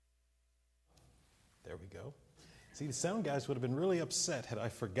go. See, the sound guys would have been really upset had I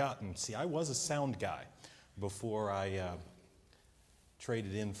forgotten. See, I was a sound guy before I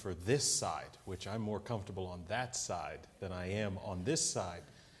traded in for this side, which I'm more comfortable on that side than I am on this side.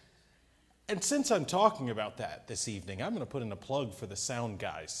 And since I'm talking about that this evening, I'm going to put in a plug for the sound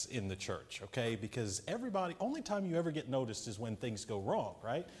guys in the church, okay? Because everybody, only time you ever get noticed is when things go wrong,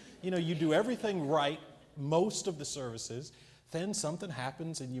 right? You know, you do everything right most of the services, then something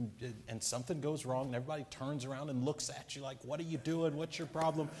happens and something goes wrong, and everybody turns around and looks at you like, "What are you doing? What's your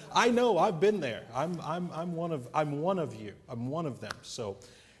problem?" I know, I've been there. I'm one of you. I'm one of them. So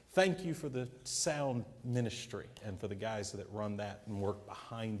thank you for the sound ministry and for the guys that run that and work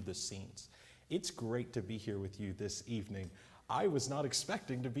behind the scenes. It's great to be here with you this evening. I was not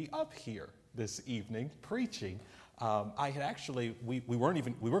expecting to be up here this evening preaching. I had actually, we weren't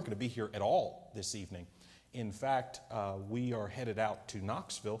going to be here at all this evening. In fact, we are headed out to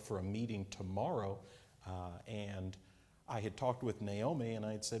Knoxville for a meeting tomorrow, and I had talked with Naomi, and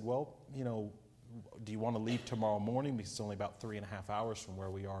I had said, well, you know, do you want to leave tomorrow morning? Because it's only about 3.5 hours from where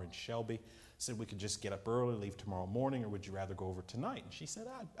we are in Shelby. I said we could just get up early, leave tomorrow morning, or would you rather go over tonight? And she said,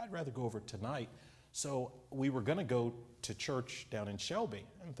 I'd rather go over tonight. So we were going to go to church down in Shelby.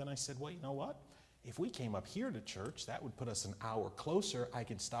 And then I said, well, you know what? If we came up here to church, that would put us an hour closer. I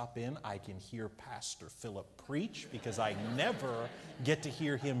can stop in. I can hear Pastor Philip preach because I never get to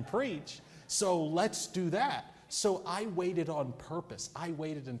hear him preach. So let's do that. So I waited on purpose. I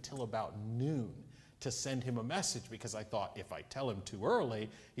waited until about noon to send him a message because I thought if I tell him too early,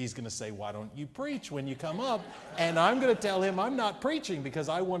 he's going to say, why don't you preach when you come up? And I'm going to tell him I'm not preaching because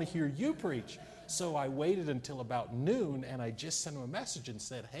I want to hear you preach. So I waited until about noon, and I just sent him a message and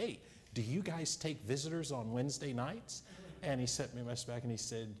said, hey, do you guys take visitors on Wednesday nights? And he sent me a message back and he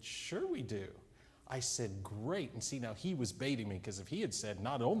said, sure we do. I said, great. And see, now he was baiting me because if he had said,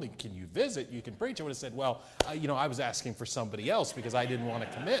 not only can you visit, you can preach, I would have said, well, I was asking for somebody else because I didn't want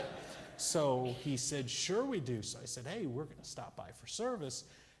to commit. So he said, sure we do. So I said, hey, we're going to stop by for service.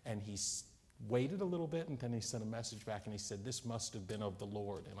 And he waited a little bit, and then he sent a message back and he said, this must have been of the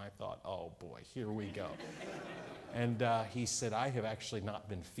Lord. And I thought, oh boy, here we go. And he said, I have actually not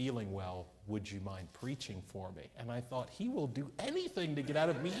been feeling well. Would you mind preaching for me? And I thought, he will do anything to get out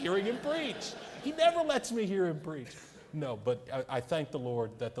of me hearing him preach. He never lets me hear him preach. No, but I thank the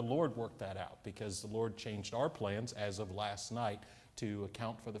Lord that the Lord worked that out, because the Lord changed our plans as of last night to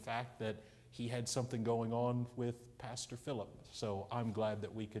account for the fact that he had something going on with Pastor Philip. So I'm glad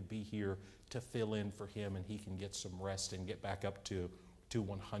that we could be here to fill in for him, and he can get some rest and get back up to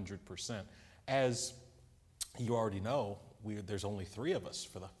 100%. As you already know, there's only 3 of us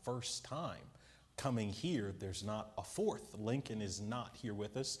for the first time coming here. There's not a 4th. Lincoln is not here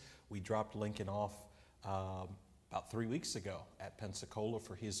with us. We dropped Lincoln off about 3 weeks ago at Pensacola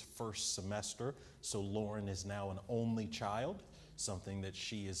for his first semester. So Lauren is now an only child, something that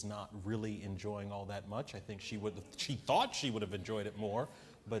she is not really enjoying all that much. I think she thought she would have enjoyed it more,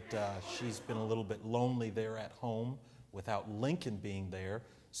 but she's been a little bit lonely there at home without Lincoln being there.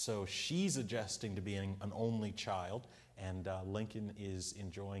 So she's adjusting to being an only child, and Lincoln is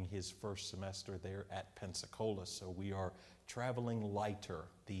enjoying his first semester there at Pensacola. So we are traveling lighter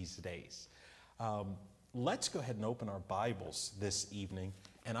these days. Let's go ahead and open our Bibles this evening.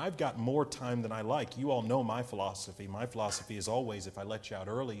 And I've got more time than I like. You all know my philosophy. My philosophy is always, if I let you out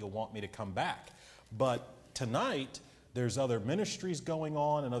early, you'll want me to come back. But tonight, there's other ministries going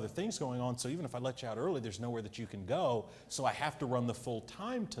on and other things going on. So even if I let you out early, there's nowhere that you can go. So I have to run the full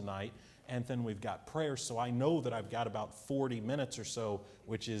time tonight. And then we've got prayer. So I know that I've got about 40 minutes or so,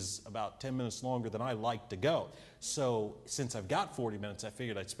 which is about 10 minutes longer than I like to go. So since I've got 40 minutes, I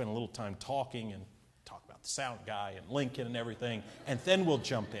figured I'd spend a little time talking and talk about the sound guy and Lincoln and everything. And then we'll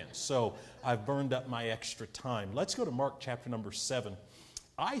jump in. So I've burned up my extra time. Let's go to Mark chapter number 7.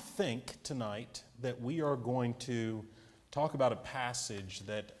 I think tonight that we are going to talk about a passage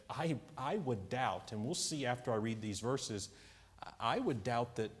that I would doubt, and we'll see after I read these verses, I would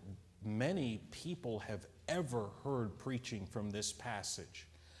doubt that many people have ever heard preaching from this passage,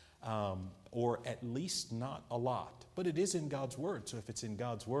 or at least not a lot. But it is in God's Word, so if it's in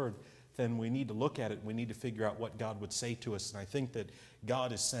God's Word, then we need to look at it. We need to figure out what God would say to us, and I think that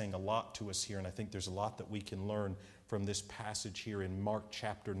God is saying a lot to us here, and I think there's a lot that we can learn from this passage here in Mark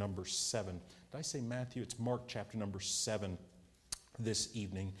chapter number 7. Did I say Matthew? It's Mark chapter number 7 this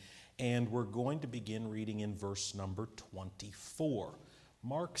evening. And we're going to begin reading in verse number 24.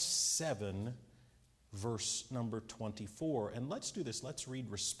 Mark 7, verse number 24. And let's do this. Let's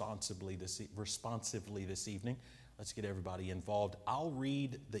read responsively this evening. Let's get everybody involved. I'll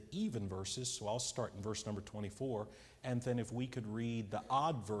read the even verses, so I'll start in verse number 24. And then if we could read the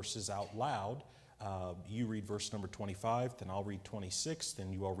odd verses out loud, You read verse number 25, then I'll read 26,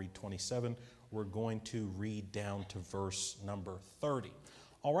 then you all read 27. We're going to read down to verse number 30.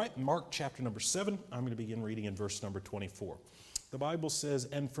 All right, Mark chapter number 7, I'm going to begin reading in verse number 24. The Bible says,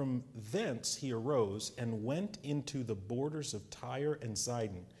 "And from thence he arose and went into the borders of Tyre and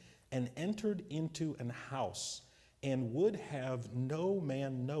Sidon, and entered into an house, and would have no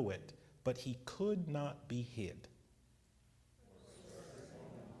man know it, but he could not be hid."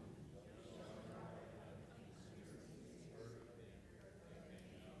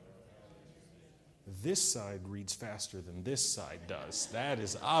 This side reads faster than this side does. That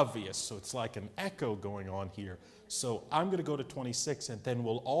is obvious. So it's like an echo going on here. So I'm going to go to 26, and then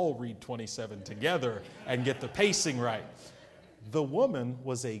we'll all read 27 together and get the pacing right. "The woman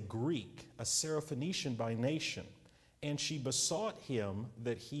was a Greek, a Syrophoenician by nation, and she besought him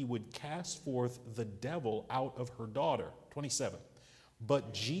that he would cast forth the devil out of her daughter." 27.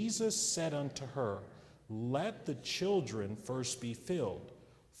 "But Jesus said unto her, Let the children first be filled,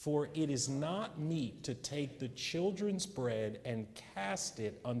 for it is not meet to take the children's bread and cast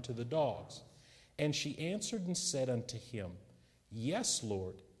it unto the dogs. And she answered and said unto him, Yes,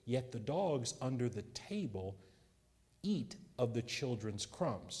 Lord, yet the dogs under the table eat of the children's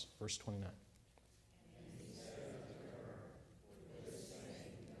crumbs." Verse 29.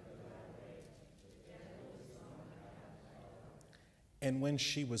 "And when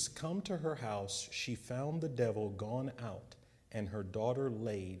she was come to her house, she found the devil gone out, and her daughter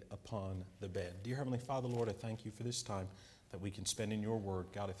laid upon the bed." Dear Heavenly Father, Lord, I thank you for this time that we can spend in your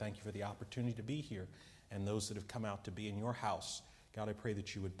word. God, I thank you for the opportunity to be here and those that have come out to be in your house. God, I pray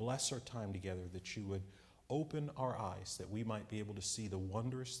that you would bless our time together, that you would open our eyes, that we might be able to see the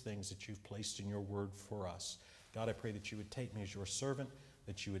wondrous things that you've placed in your word for us. God, I pray that you would take me as your servant,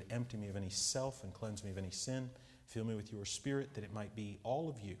 that you would empty me of any self and cleanse me of any sin. Fill me with your spirit, that it might be all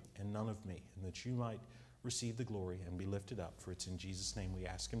of you and none of me, and that you might receive the glory and be lifted up. For it's in Jesus' name we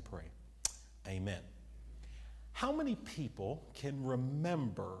ask and pray. Amen. How many people can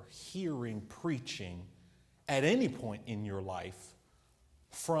remember hearing preaching at any point in your life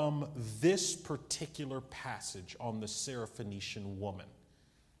from this particular passage on the Syrophoenician woman?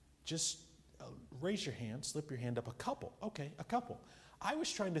 Just raise your hand, slip your hand up. A couple. Okay, a couple. I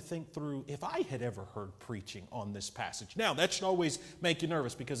was trying to think through if I had ever heard preaching on this passage. Now, that should always make you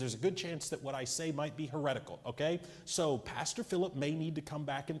nervous because there's a good chance that what I say might be heretical, okay? So Pastor Philip may need to come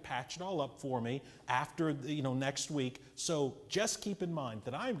back and patch it all up for me after, next week. So just keep in mind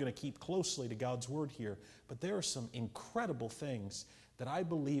that I'm going to keep closely to God's word here, but there are some incredible things that I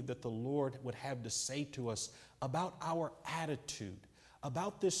believe that the Lord would have to say to us about our attitude,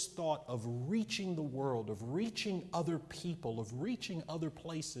 about this thought of reaching the world, of reaching other people, of reaching other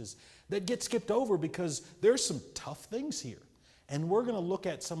places that get skipped over because there's some tough things here. And we're going to look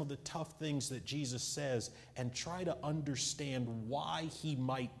at some of the tough things that Jesus says and try to understand why he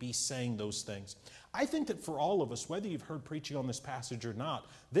might be saying those things. I think that for all of us, whether you've heard preaching on this passage or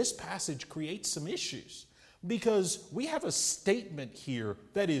not, this passage creates some issues. Because we have a statement here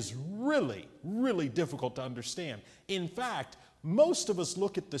that is really, really difficult to understand. In fact, most of us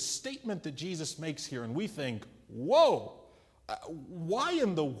look at the statement that Jesus makes here and we think, whoa, why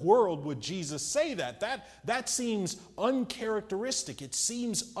in the world would Jesus say that? That seems uncharacteristic. It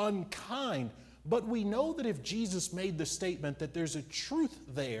seems unkind. But we know that if Jesus made the statement that there's a truth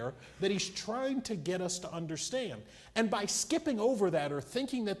there that he's trying to get us to understand. And by skipping over that or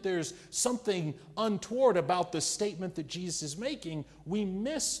thinking that there's something untoward about the statement that Jesus is making, we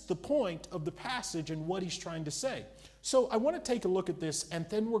miss the point of the passage and what he's trying to say. So I want to take a look at this, and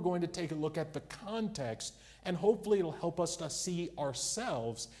then we're going to take a look at the context, and hopefully it'll help us to see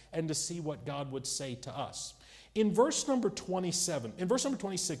ourselves and to see what God would say to us. In verse number 27, in verse number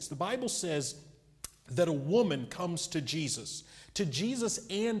 26, the Bible says that a woman comes to Jesus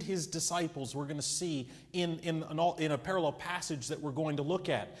and his disciples. We're going to see in a parallel passage that we're going to look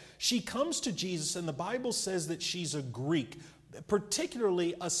at. She comes to Jesus, and the Bible says that she's a Greek,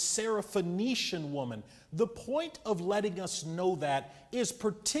 particularly a Syrophoenician woman. The point of letting us know that is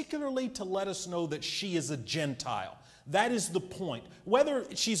particularly to let us know that she is a Gentile. That is the point. Whether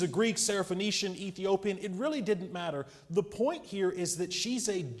she's a Greek, Syrophoenician, Ethiopian, it really didn't matter. The point here is that she's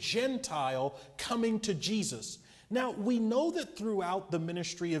a Gentile coming to Jesus. Now, we know that throughout the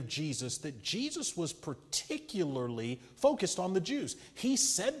ministry of Jesus, that Jesus was particularly focused on the Jews. He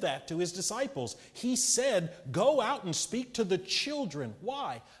said that to his disciples. He said, go out and speak to the children.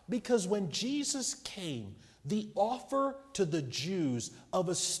 Why? Because when Jesus came, the offer to the Jews of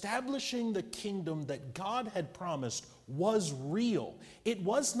establishing the kingdom that God had promised was real. It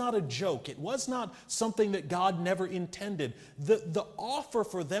was not a joke. It was not something that God never intended. The offer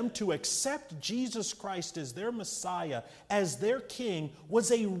for them to accept Jesus Christ as their Messiah, as their King,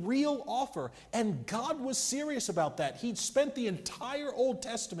 was a real offer. And God was serious about that. He'd spent the entire Old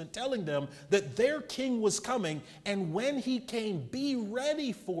Testament telling them that their King was coming, and when He came, be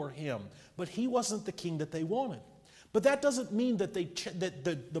ready for Him. But He wasn't the King that they wanted. But that doesn't mean that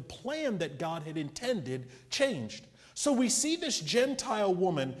the plan that God had intended changed. So we see this Gentile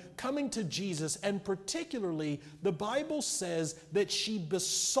woman coming to Jesus, and particularly the Bible says that she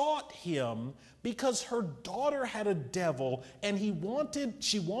besought Him because her daughter had a devil, and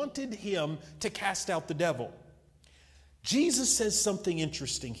she wanted Him to cast out the devil. Jesus says something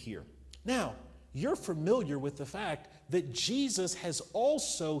interesting here. Now, you're familiar with the fact that Jesus has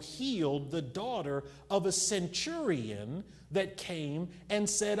also healed the daughter of a centurion that came and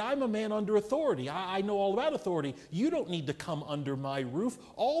said, I'm a man under authority. I know all about authority. You don't need to come under my roof.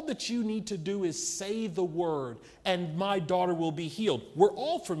 All that you need to do is say the word, and my daughter will be healed. We're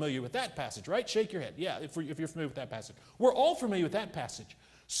all familiar with that passage, right? Shake your head. Yeah, if you're familiar with that passage. We're all familiar with that passage.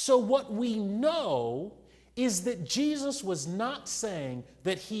 So what we know is that Jesus was not saying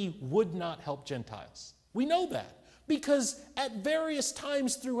that He would not help Gentiles. We know that. Because at various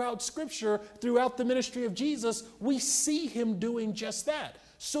times throughout Scripture, throughout the ministry of Jesus, we see Him doing just that.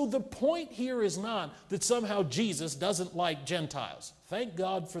 So the point here is not that somehow Jesus doesn't like Gentiles. Thank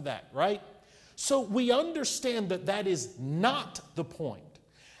God for that, right? So we understand that that is not the point.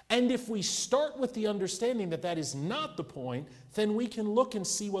 And if we start with the understanding that that is not the point, then we can look and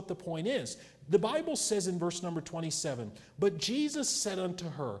see what the point is. The Bible says in verse number 27, but Jesus said unto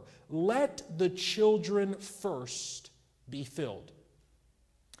her, let the children first be filled.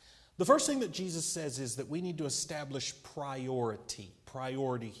 The first thing that Jesus says is that we need to establish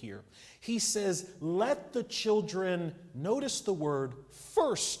priority here. He says, let the children, notice the word,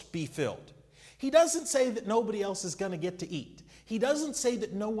 first be filled. He doesn't say that nobody else is going to get to eat. He doesn't say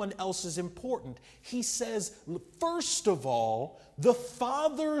that no one else is important. He says, first of all, the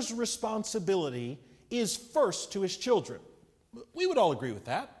father's responsibility is first to his children. We would all agree with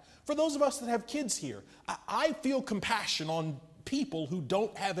that. For those of us that have kids here, I feel compassion on people who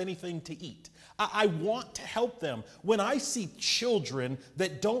don't have anything to eat. I want to help them. When I see children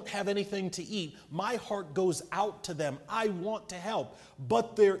that don't have anything to eat, my heart goes out to them. I want to help.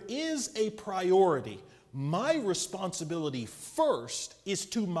 But there is a priority. My responsibility first is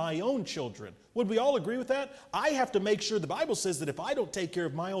to my own children. Would we all agree with that? I have to make sure, the Bible says that if I don't take care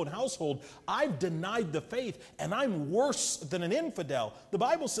of my own household, I've denied the faith and I'm worse than an infidel. The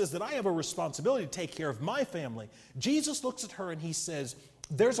Bible says that I have a responsibility to take care of my family. Jesus looks at her and He says,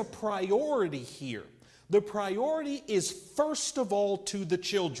 there's a priority here. The priority is first of all to the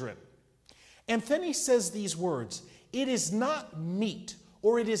children. And then He says these words, it is not meet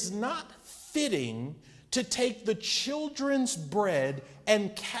or it is not fitting to take the children's bread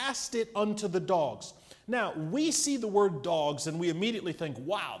and cast it unto the dogs. Now, we see the word dogs and we immediately think,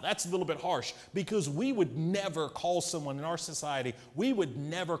 wow, that's a little bit harsh, because we would never call someone in our society, we would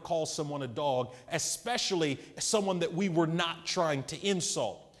never call someone a dog, especially someone that we were not trying to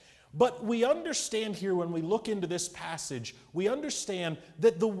insult. But we understand here, when we look into this passage, we understand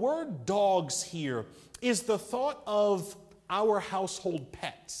that the word dogs here is the thought of our household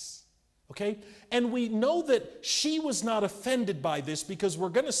pets. Okay? And we know that she was not offended by this, because we're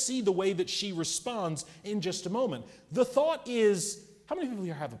going to see the way that she responds in just a moment. The thought is, how many people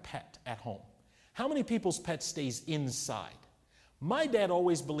here have a pet at home? How many people's pet stays inside? My dad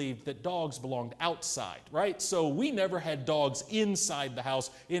always believed that dogs belonged outside, right? So we never had dogs inside the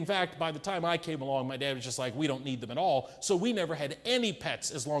house. In fact, by the time I came along, my dad was just like, we don't need them at all. So we never had any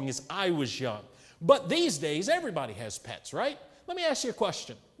pets as long as I was young. But these days, everybody has pets, right? Let me ask you a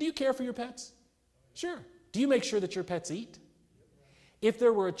question. Do you care for your pets? Sure. Do you make sure that your pets eat? If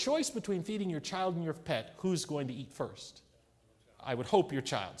there were a choice between feeding your child and your pet, who's going to eat first? I would hope your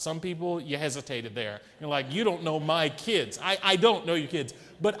child. Some people, you hesitated there. You're like, you don't know my kids. I don't know your kids.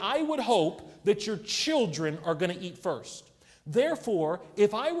 But I would hope that your children are going to eat first. Therefore,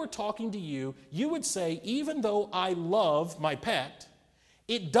 if I were talking to you, you would say, even though I love my pet,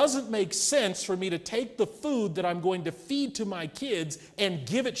 it doesn't make sense for me to take the food that I'm going to feed to my kids and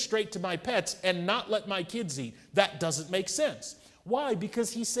give it straight to my pets and not let my kids eat. That doesn't make sense. Why?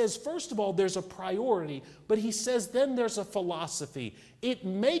 Because He says, first of all, there's a priority, but He says then there's a philosophy. It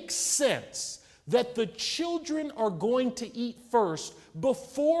makes sense that the children are going to eat first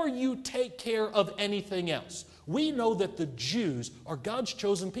before you take care of anything else. We know that the Jews are God's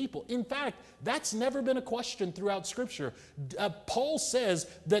chosen people. In fact, that's never been a question throughout Scripture. Paul says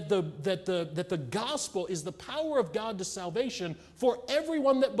that the gospel is the power of God to salvation for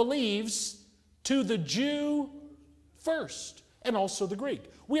everyone that believes, to the Jew first, and also the Greek.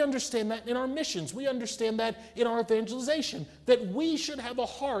 We understand that in our missions. We understand that in our evangelization, that we should have a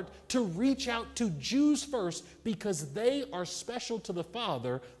heart to reach out to Jews first because they are special to the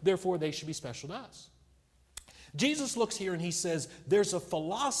Father, therefore they should be special to us. Jesus looks here and he says there's a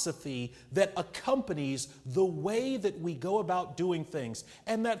philosophy that accompanies the way that we go about doing things.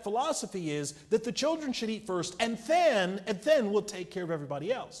 And that philosophy is that the children should eat first and then we'll take care of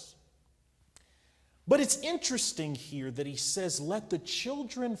everybody else. But it's interesting here that he says, let the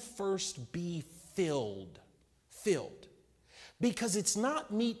children first be filled. Because it's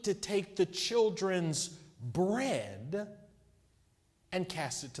not meet to take the children's bread and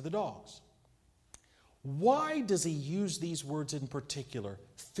cast it to the dogs. Why does he use these words in particular,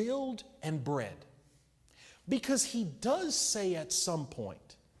 filled and bread? Because he does say at some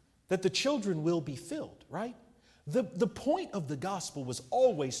point that the children will be filled, right? The point of the gospel was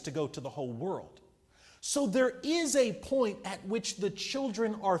always to go to the whole world. So there is a point at which the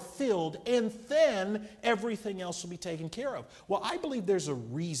children are filled and then everything else will be taken care of. Well, I believe there's a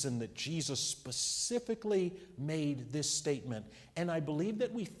reason that Jesus specifically made this statement, and I believe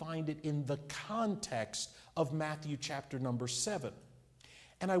that we find it in the context of Matthew chapter number 7.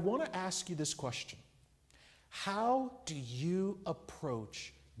 And I want to ask you this question. How do you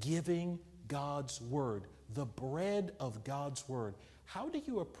approach giving God's word, the bread of God's word? How do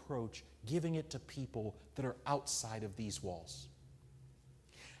you approach giving it to people that are outside of these walls?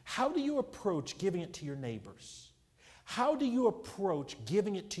 How do you approach giving it to your neighbors? How do you approach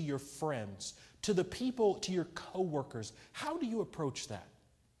giving it to your friends, to the people, to your coworkers? How do you approach that?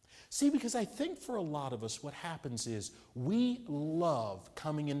 See, because I think for a lot of us, what happens is we love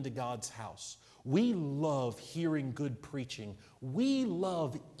coming into God's house. We love hearing good preaching. We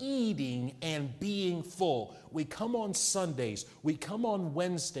love eating and being full. We come on Sundays. We come on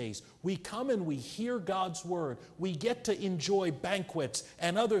Wednesdays. We come and we hear God's word. We get to enjoy banquets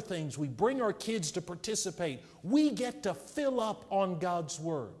and other things. We bring our kids to participate. We get to fill up on God's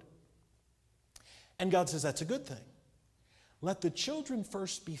word. And God says that's a good thing. Let the children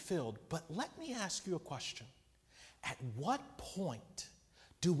first be filled. But let me ask you a question. At what point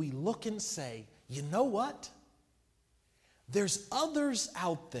do we look and say, you know what? There's others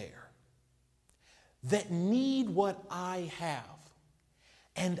out there that need what I have.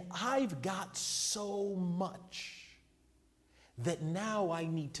 And I've got so much that now I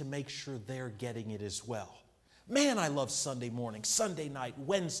need to make sure they're getting it as well. Man, I love Sunday morning, Sunday night,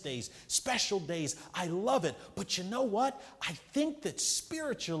 Wednesdays, special days. I love it. But you know what? I think that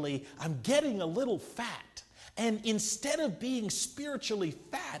spiritually I'm getting a little fat. And instead of being spiritually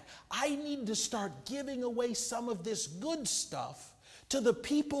fat, I need to start giving away some of this good stuff to the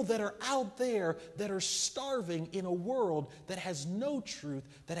people that are out there that are starving in a world that has no truth,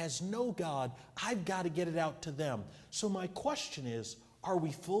 that has no God. I've got to get it out to them. So my question is, are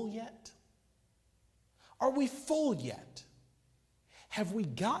we full yet? Are we full yet? Have we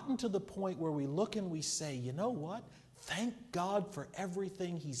gotten to the point where we look and we say, you know what? Thank God for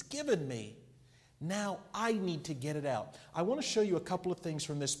everything He's given me. Now I need to get it out. I want to show you a couple of things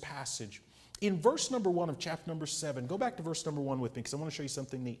from this passage. In verse number 1 of chapter number 7, go back to verse number 1 with me because I want to show you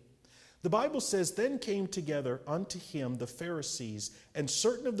something neat. The Bible says, then came together unto him the Pharisees and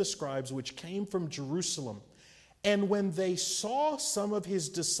certain of the scribes which came from Jerusalem. And when they saw some of his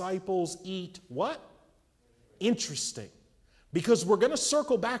disciples eat what? Interesting. Because we're going to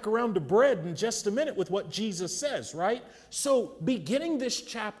circle back around to bread in just a minute with what Jesus says, right? So beginning this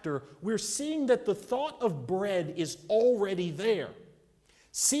chapter, we're seeing that the thought of bread is already there.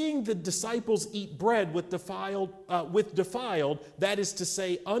 Seeing the disciples eat bread with defiled, that is to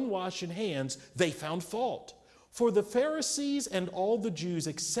say, unwashed hands, they found fault. For the Pharisees and all the Jews,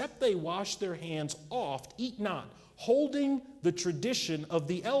 except they wash their hands oft, eat not, holding the tradition of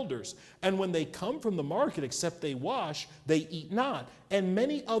the elders. And when they come from the market, except they wash, they eat not. And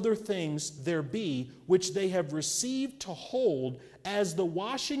many other things there be, which they have received to hold, as the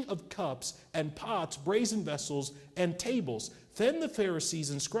washing of cups and pots, brazen vessels, and tables. Then the Pharisees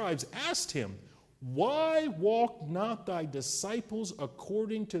and scribes asked him, why walk not thy disciples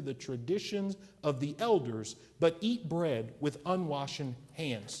according to the traditions of the elders, but eat bread with unwashen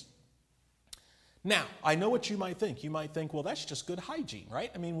hands? Now, I know what you might think. You might think, well, that's just good hygiene, right?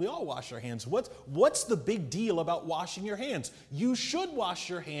 I mean, we all wash our hands. What's the big deal about washing your hands? You should wash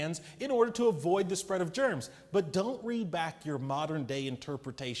your hands in order to avoid the spread of germs. But don't read back your modern day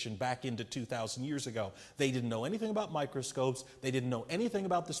interpretation back into 2,000 years ago. They didn't know anything about microscopes. They didn't know anything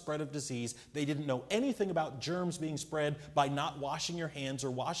about the spread of disease. They didn't know anything about germs being spread by not washing your hands or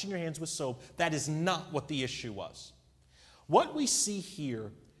washing your hands with soap. That is not what the issue was. What we see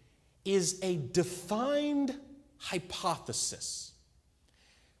here is a defined hypothesis.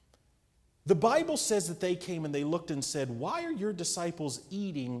 The Bible says that they came and they looked and said, "Why are your disciples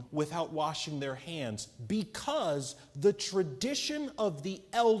eating without washing their hands?" Because the tradition of the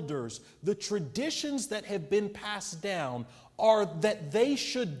elders, the traditions that have been passed down, are that they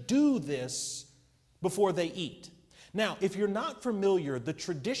should do this before they eat. Now, if you're not familiar, the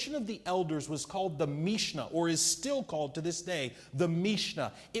tradition of the elders was called the Mishnah, or is still called to this day the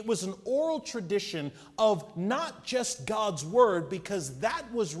Mishnah. It was an oral tradition of not just God's Word, because that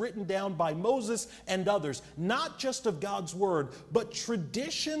was written down by Moses and others, not just of God's Word, but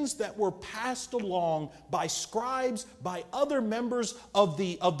traditions that were passed along by scribes, by other members of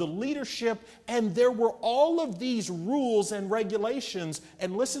the leadership, and there were all of these rules and regulations,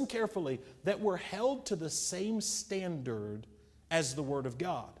 and listen carefully, that were held to the same standard as the Word of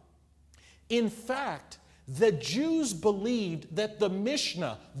God. In fact, the Jews believed that the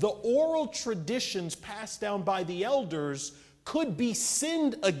Mishnah, the oral traditions passed down by the elders, could be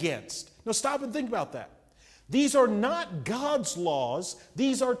sinned against. Now stop and think about that. These are not God's laws.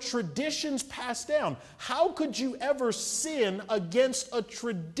 These are traditions passed down. How could you ever sin against a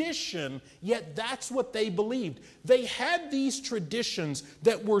tradition? Yet that's what they believed. They had these traditions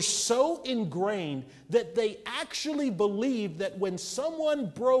that were so ingrained that they actually believed that when someone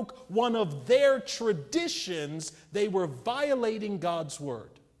broke one of their traditions, they were violating God's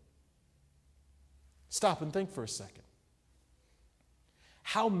word. Stop and think for a second.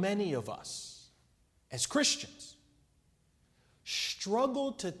 How many of us, as Christians,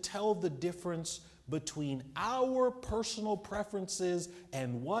 struggle to tell the difference between our personal preferences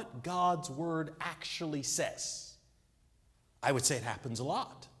and what God's Word actually says? I would say it happens a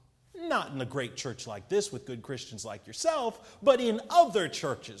lot. Not in a great church like this with good Christians like yourself, but in other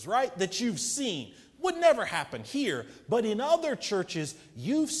churches, right, that you've seen. Would never happen here, but in other churches,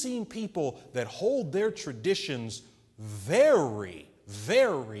 you've seen people that hold their traditions very,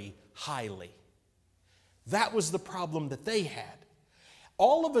 very highly. That was the problem that they had.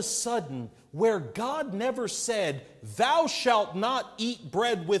 All of a sudden, where God never said, "Thou shalt not eat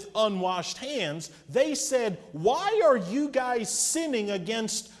bread with unwashed hands," they said, "Why are you guys sinning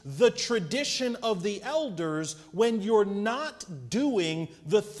against the tradition of the elders when you're not doing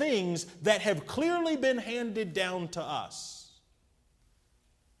the things that have clearly been handed down to us?"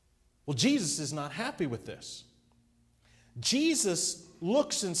 Well, Jesus is not happy with this. Jesus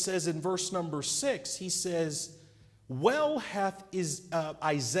looks and says in verse number 6, he says, "Well hath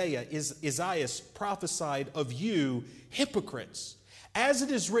Isaiah prophesied of you, hypocrites. As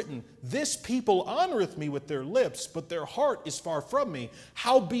it is written, this people honoreth me with their lips, but their heart is far from me.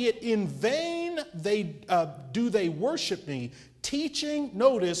 Howbeit in vain do they worship me, teaching,"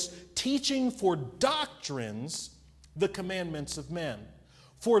 notice, "teaching for doctrines the commandments of men.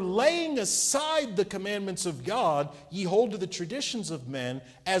 For laying aside the commandments of God, ye hold to the traditions of men,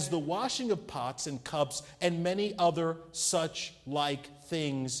 as the washing of pots and cups, and many other such like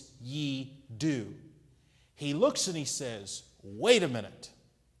things ye do." He looks and he says, "Wait a minute.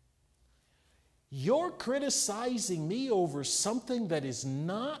 You're criticizing me over something that is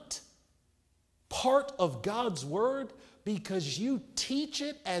not part of God's word because you teach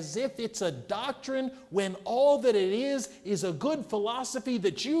it as if it's a doctrine when all that it is a good philosophy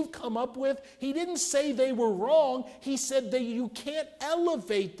that you've come up with." He didn't say they were wrong. He said that you can't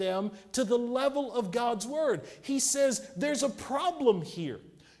elevate them to the level of God's word. He says there's a problem here.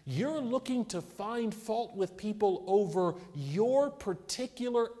 You're looking to find fault with people over your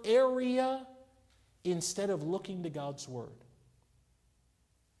particular area instead of looking to God's word.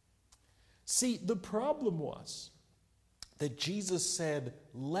 See, the problem was that Jesus said,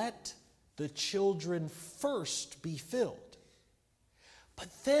 "Let the children first be filled." But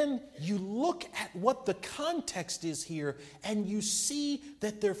then you look at what the context is here, and you see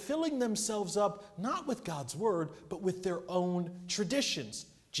that they're filling themselves up not with God's word, but with their own traditions.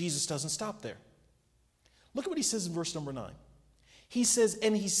 Jesus doesn't stop there. Look at what he says in verse number 9. He says,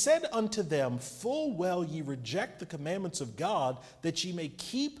 "And he said unto them, Full well ye reject the commandments of God, that ye may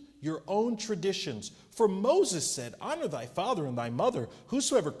keep your own traditions. For Moses said, honor thy father and thy mother.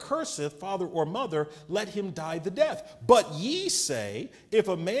 Whosoever curseth father or mother, let him die the death. But ye say, if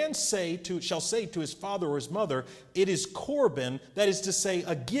a man shall say to his father or his mother, it is Corban, that is to say,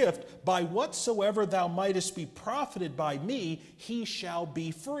 a gift, by whatsoever thou mightest be profited by me, he shall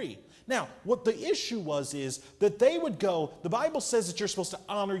be free. Now, what the issue was is that they would go, the Bible says that you're supposed to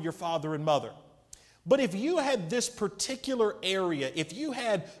honor your father and mother. But if you had this particular area, if you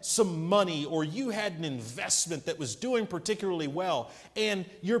had some money or you had an investment that was doing particularly well, and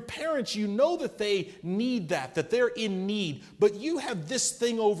your parents, you know that they need that they're in need, but you have this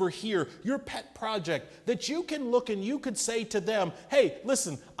thing over here, your pet project, that you can look and you could say to them, hey,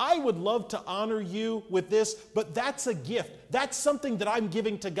 listen, I would love to honor you with this, but that's a gift. That's something that I'm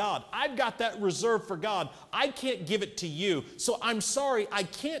giving to God. I've got that reserved for God. I can't give it to you. So I'm sorry, I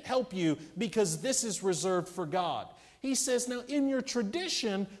can't help you because this is reserved for God. He says, now in your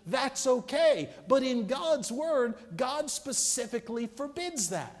tradition, that's okay. But in God's word, God specifically forbids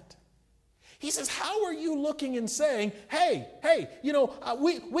that. He says, how are you looking and saying, hey,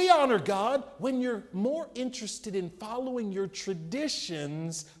 we honor God, when you're more interested in following your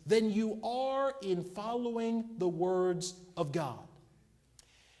traditions than you are in following the words of God?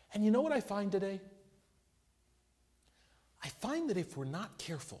 And you know what I find today? I find that if we're not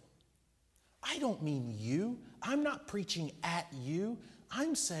careful, I don't mean you, I'm not preaching at you,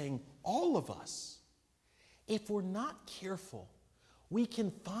 I'm saying all of us. If we're not careful, we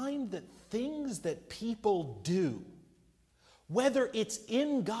can find that things that people do, whether it's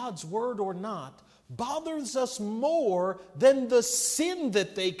in God's word or not, bothers us more than the sin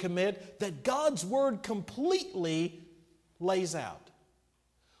that they commit that God's word completely lays out.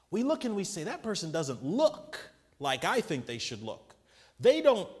 We look and we say, that person doesn't look like I think they should look. They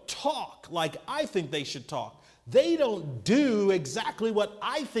don't talk like I think they should talk. They don't do exactly what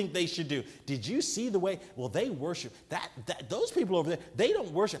I think they should do. Did you see the way? Well, they worship. Those people over there, they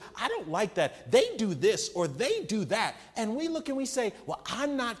don't worship. I don't like that. They do this or they do that. And we look and we say, well,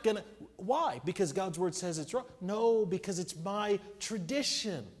 I'm not going to. Why? Because God's word says it's wrong? No, because it's my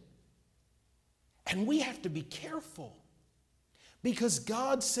tradition. And we have to be careful. Because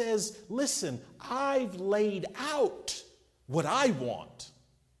God says, listen, I've laid out what I want.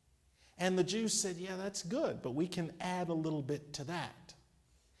 And the Jews said, yeah, that's good, but we can add a little bit to that.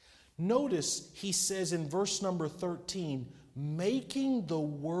 Notice he says in verse number 13, making the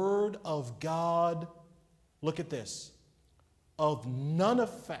word of God, look at this, of none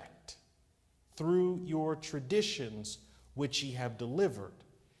effect through your traditions which ye have delivered.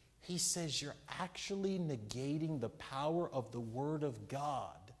 He says you're actually negating the power of the word of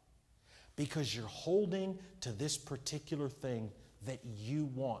God because you're holding to this particular thing that you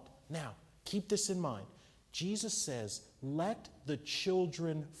want. Now, keep this in mind. Jesus says, let the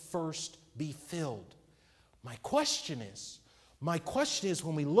children first be filled. My question is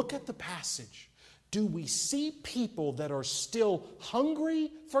when we look at the passage, do we see people that are still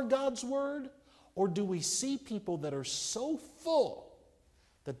hungry for God's word? Or do we see people that are so full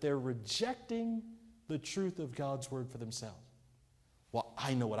that they're rejecting the truth of God's word for themselves? Well,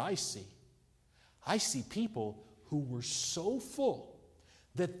 I know what I see. I see people who were so full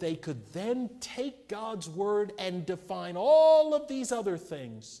that they could then take God's word and define all of these other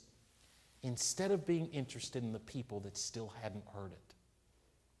things instead of being interested in the people that still hadn't heard it.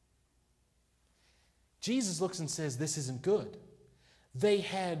 Jesus looks and says, this isn't good. They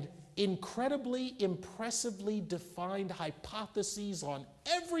had incredibly, impressively defined hypotheses on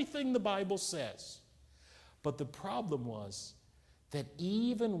everything the Bible says. But the problem was that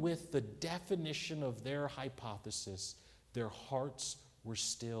even with the definition of their hypothesis, their hearts were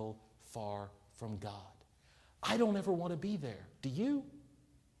still far from God. I don't ever want to be there. Do you?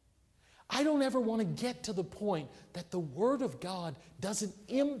 I don't ever want to get to the point that the Word of God doesn't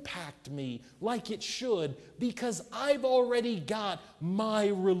impact me like it should because I've already got my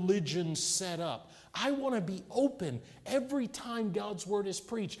religion set up. I want to be open every time God's Word is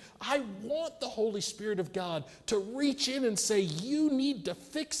preached. I want the Holy Spirit of God to reach in and say, you need to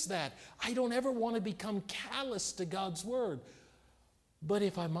fix that. I don't ever want to become callous to God's Word. But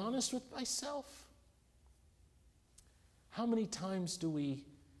if I'm honest with myself, how many times do we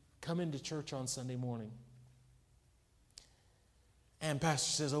come into church on Sunday morning and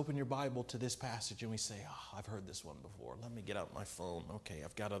pastor says, open your Bible to this passage, and we say, I've heard this one before. Let me get out my phone. Okay,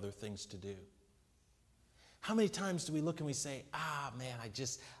 I've got other things to do. How many times do we look and we say, man,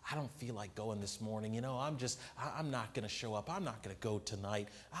 I don't feel like going this morning. I'm not going to show up. I'm not going to go tonight.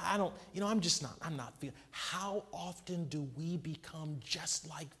 I'm not feeling. How often do we become just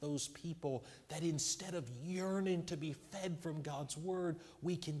like those people that instead of yearning to be fed from God's word,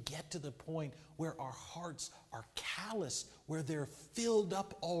 we can get to the point where our hearts are callous, where they're filled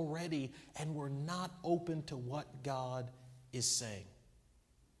up already, and we're not open to what God is saying?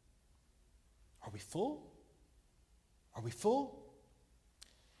 Are we full? Are we full?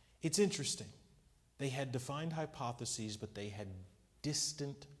 It's interesting. They had defined hypotheses, but they had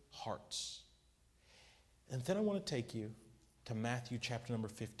distant hearts. And then I want to take you to Matthew chapter number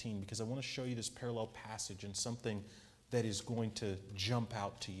 15, because I want to show you this parallel passage and something that is going to jump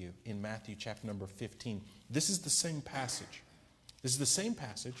out to you in Matthew chapter number 15. This is the same passage. This is the same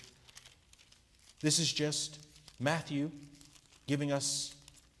passage. This is just Matthew giving us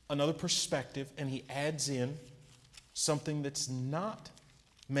another perspective, and he adds in something that's not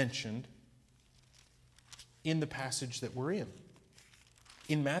mentioned in the passage that we're in.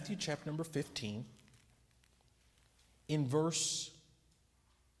 In Matthew chapter number 15, in verse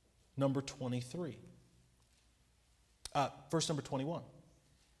number 23, verse number 21.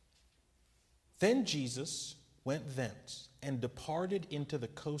 Then Jesus went thence and departed into the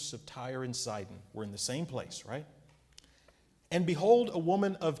coasts of Tyre and Sidon. We're in the same place, right? And behold, a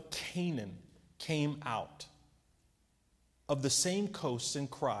woman of Canaan came out of the same coasts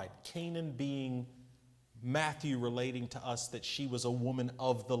and cried. Canaan being Matthew relating to us that she was a woman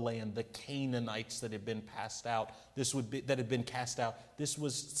of the land, the Canaanites that had been passed out. That had been cast out. This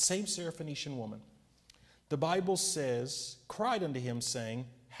was same Syrophoenician woman. The Bible says, cried unto him, saying,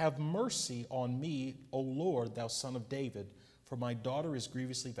 Have mercy on me, O Lord, thou son of David, for my daughter is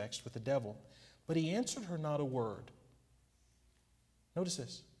grievously vexed with the devil. But he answered her not a word. Notice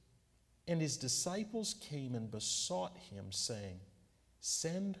this. And his disciples came and besought him, saying,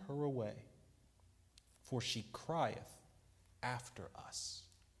 Send her away, for she crieth after us.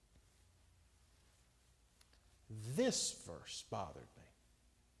 This verse bothered me.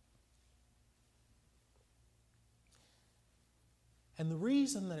 And the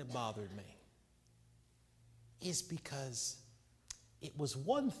reason that it bothered me is because it was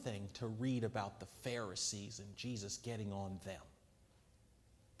one thing to read about the Pharisees and Jesus getting on them.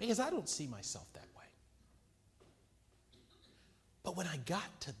 Because I don't see myself that way. But when I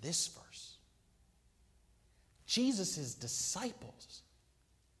got to this verse, Jesus' disciples,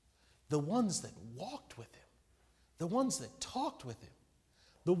 the ones that walked with him, the ones that talked with him,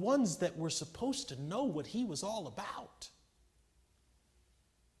 the ones that were supposed to know what he was all about,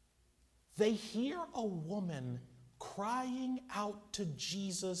 they hear a woman crying out to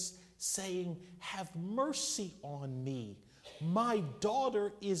Jesus saying, Have mercy on me. My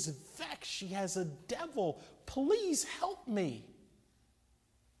daughter is vexed. She has a devil. Please help me.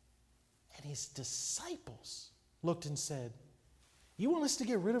 And his disciples looked and said, You want us to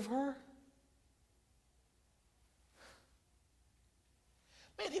get rid of her?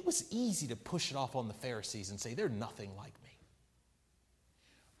 Man, it was easy to push it off on the Pharisees and say, They're nothing like me.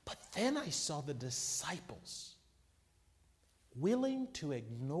 But then I saw the disciples willing to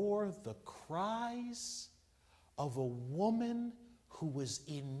ignore the cries of a woman who was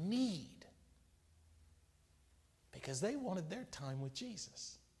in need because they wanted their time with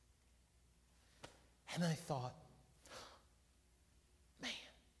Jesus. And I thought, man,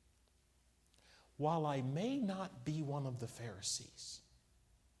 while I may not be one of the Pharisees,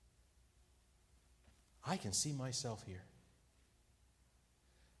 I can see myself here.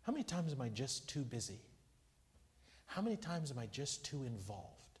 How many times am I just too busy? How many times am I just too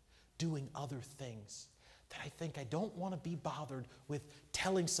involved doing other things that I think I don't want to be bothered with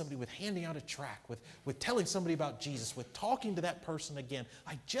telling somebody, with handing out a tract, with telling somebody about Jesus, with talking to that person again.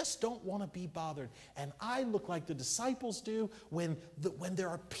 I just don't want to be bothered. And I look like the disciples do when there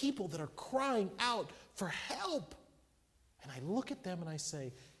are people that are crying out for help. And I look at them and I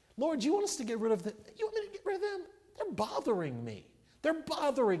say, Lord, you want us to get rid of them? You want me to get rid of them? They're bothering me. They're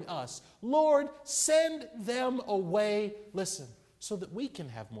bothering us. Lord, send them away, listen, so that we can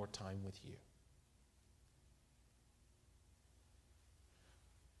have more time with you.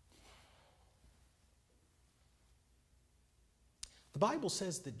 The Bible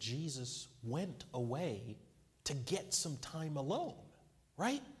says that Jesus went away to get some time alone,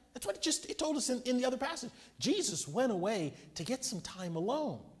 right? That's what it told us in the other passage. Jesus went away to get some time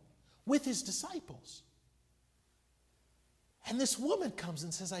alone with his disciples. And this woman comes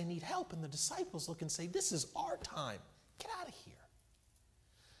and says, I need help. And the disciples look and say, this is our time. Get out of here.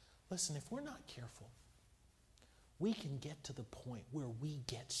 Listen, if we're not careful, we can get to the point where we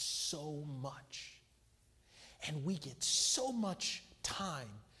get so much and we get so much time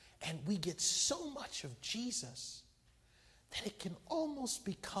and we get so much of Jesus that it can almost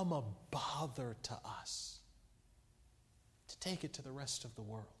become a bother to us to take it to the rest of the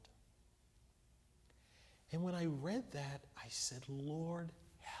world. And when I read that, I said, Lord,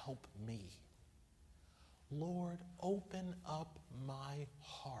 help me. Lord, open up my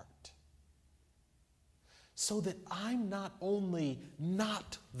heart so that I'm not only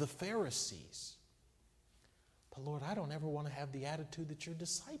not the Pharisees, but Lord, I don't ever want to have the attitude that your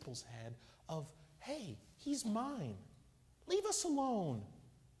disciples had of, hey, he's mine. Leave us alone.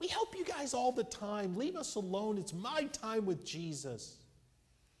 We help you guys all the time. Leave us alone. It's my time with Jesus.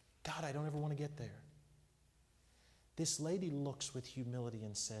 God, I don't ever want to get there. This lady looks with humility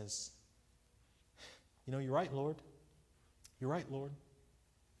and says, you know, you're right, Lord. You're right, Lord.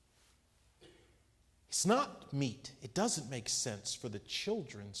 It's not meat. It doesn't make sense for the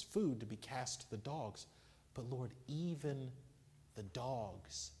children's food to be cast to the dogs. But Lord, even the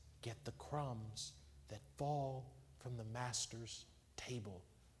dogs get the crumbs that fall from the master's table.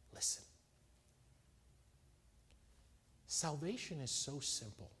 Listen. Salvation is so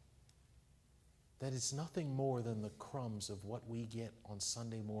simple that it's nothing more than the crumbs of what we get on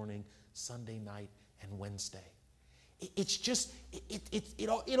Sunday morning, Sunday night, and Wednesday. It's just,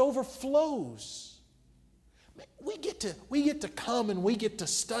 it overflows. We get to come and we get to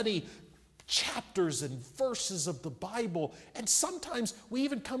study chapters and verses of the Bible, and sometimes we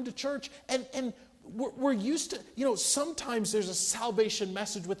even come to church and we're used to, you know, sometimes there's a salvation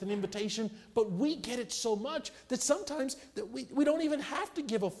message with an invitation, but we get it so much that sometimes that we don't even have to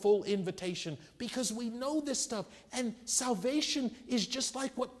give a full invitation because we know this stuff. And salvation is just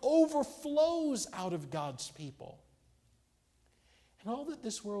like what overflows out of God's people. And all that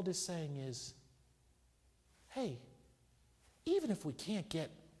this world is saying is, hey, even if we can't get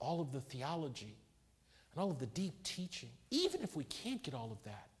all of the theology and all of the deep teaching, even if we can't get all of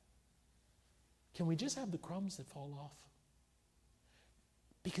that, can we just have the crumbs that fall off?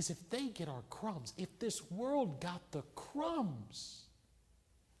 Because if they get our crumbs, if this world got the crumbs,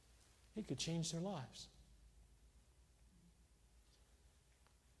 it could change their lives.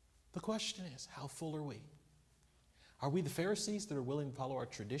 The question is, how full are we? Are we the Pharisees that are willing to follow our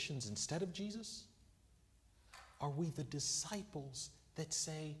traditions instead of Jesus? Are we the disciples that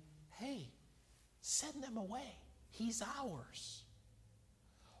say, hey, send them away. He's ours.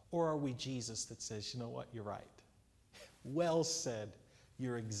 Or are we Jesus that says, you know what, you're right. Well said.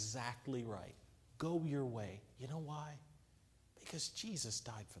 You're exactly right. Go your way. You know why? Because Jesus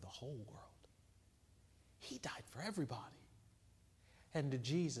died for the whole world. He died for everybody. And to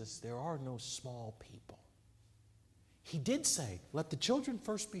Jesus, there are no small people. He did say, let the children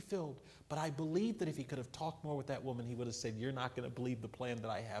first be filled. But I believe that if he could have talked more with that woman, he would have said, you're not going to believe the plan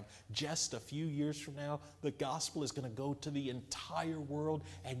that I have. Just a few years from now, the gospel is going to go to the entire world,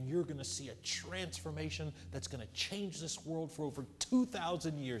 and you're going to see a transformation that's going to change this world for over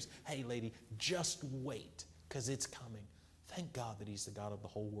 2,000 years. Hey, lady, just wait, because it's coming. Thank God that he's the God of the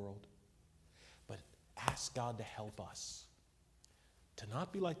whole world. But ask God to help us to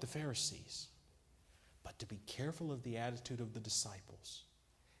not be like the Pharisees, but to be careful of the attitude of the disciples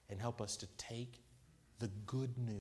and help us to take the good news